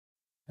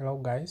Hello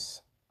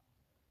guys,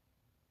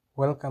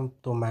 welcome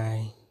to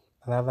my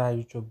another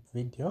YouTube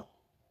video.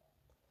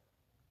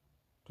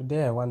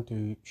 Today I want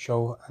to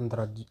show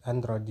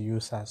Android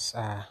users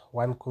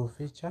one cool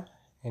feature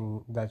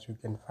and that you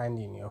can find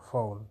in your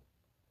phone.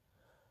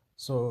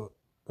 So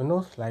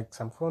like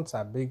some phones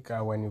are big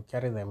when you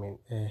carry them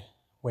in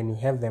when you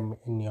have them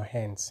in your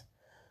hands.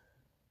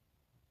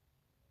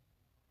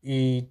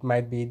 It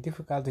might be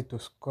difficult to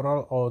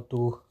scroll or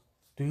to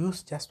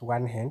use just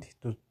one hand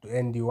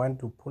and you want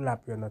to pull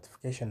up your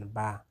notification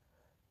bar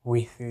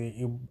with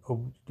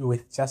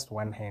just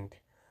one hand.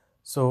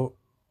 So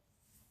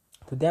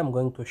today I'm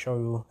going to show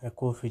you a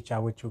cool feature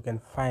which you can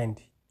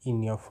find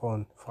in your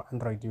phone for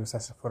Android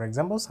users. For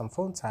example, some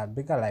phones are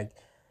bigger like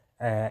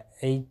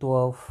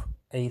A12,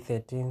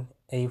 A13,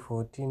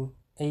 A14,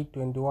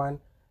 A21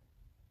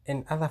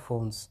 and other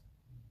phones,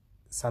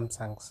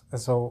 Samsungs.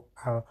 So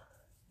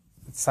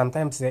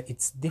sometimes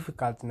it's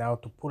difficult now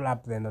to pull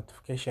up the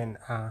notification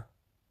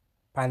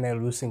panel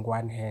using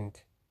one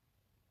hand.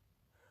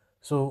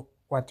 So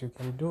what you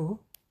can do,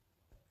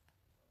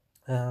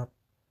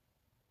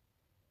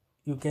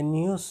 you can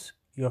use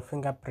your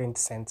fingerprint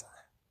sensor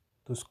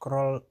to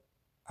scroll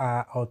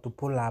or to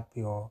pull up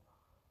your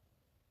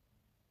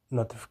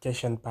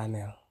notification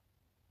panel.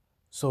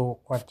 So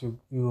what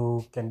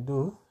you can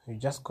do, you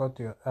just go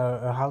to your,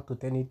 how to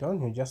turn it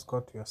on. You just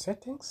go to your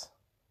settings,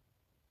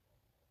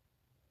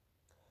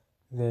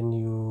 then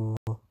you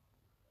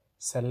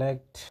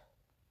select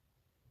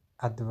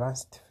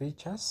advanced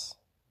features,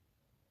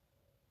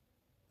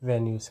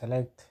 then you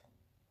select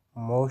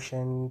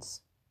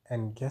motions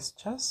and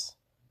gestures.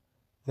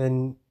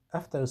 Then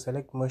after you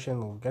select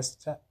motion and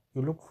gesture,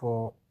 you look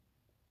for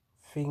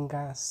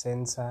finger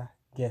sensor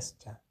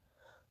gesture.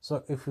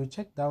 So if you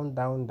check down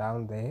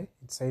there,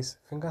 it says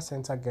finger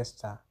sensor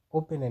gesture,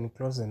 open and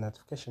close the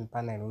notification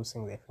panel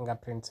using the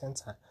fingerprint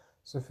sensor.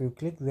 So if you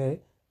click there,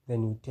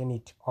 then you turn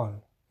it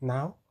on.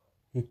 Now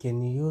you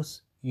can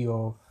use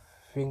your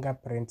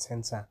fingerprint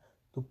sensor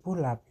to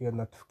pull up your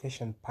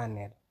notification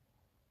panel.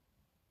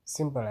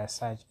 Simple as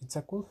such. It's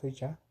a cool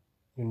feature.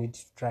 You need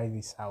to try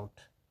this out,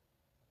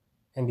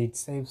 and it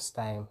saves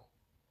time.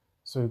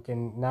 So you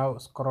can now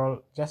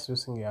scroll just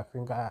using your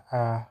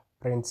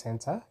fingerprint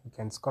sensor. You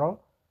can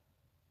scroll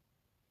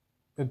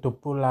to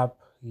pull up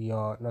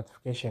your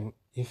notification.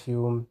 If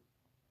you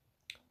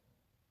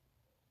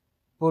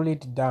pull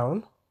it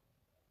down,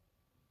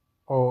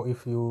 or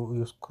if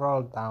you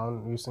scroll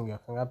down using your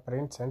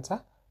fingerprint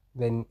sensor,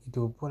 then it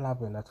will pull up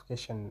the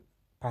notification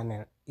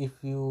panel. If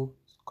you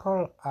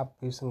scroll up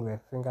using the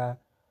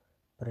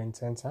fingerprint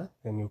sensor,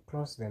 then you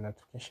close the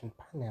notification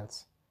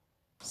panels.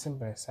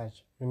 Simple as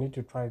such. You need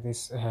to try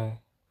this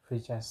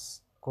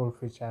cool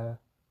feature,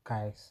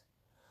 guys.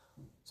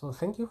 So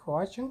thank you for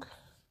watching.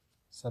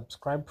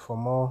 Subscribe for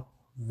more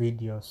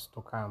videos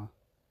to come.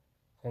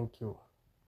 Thank you.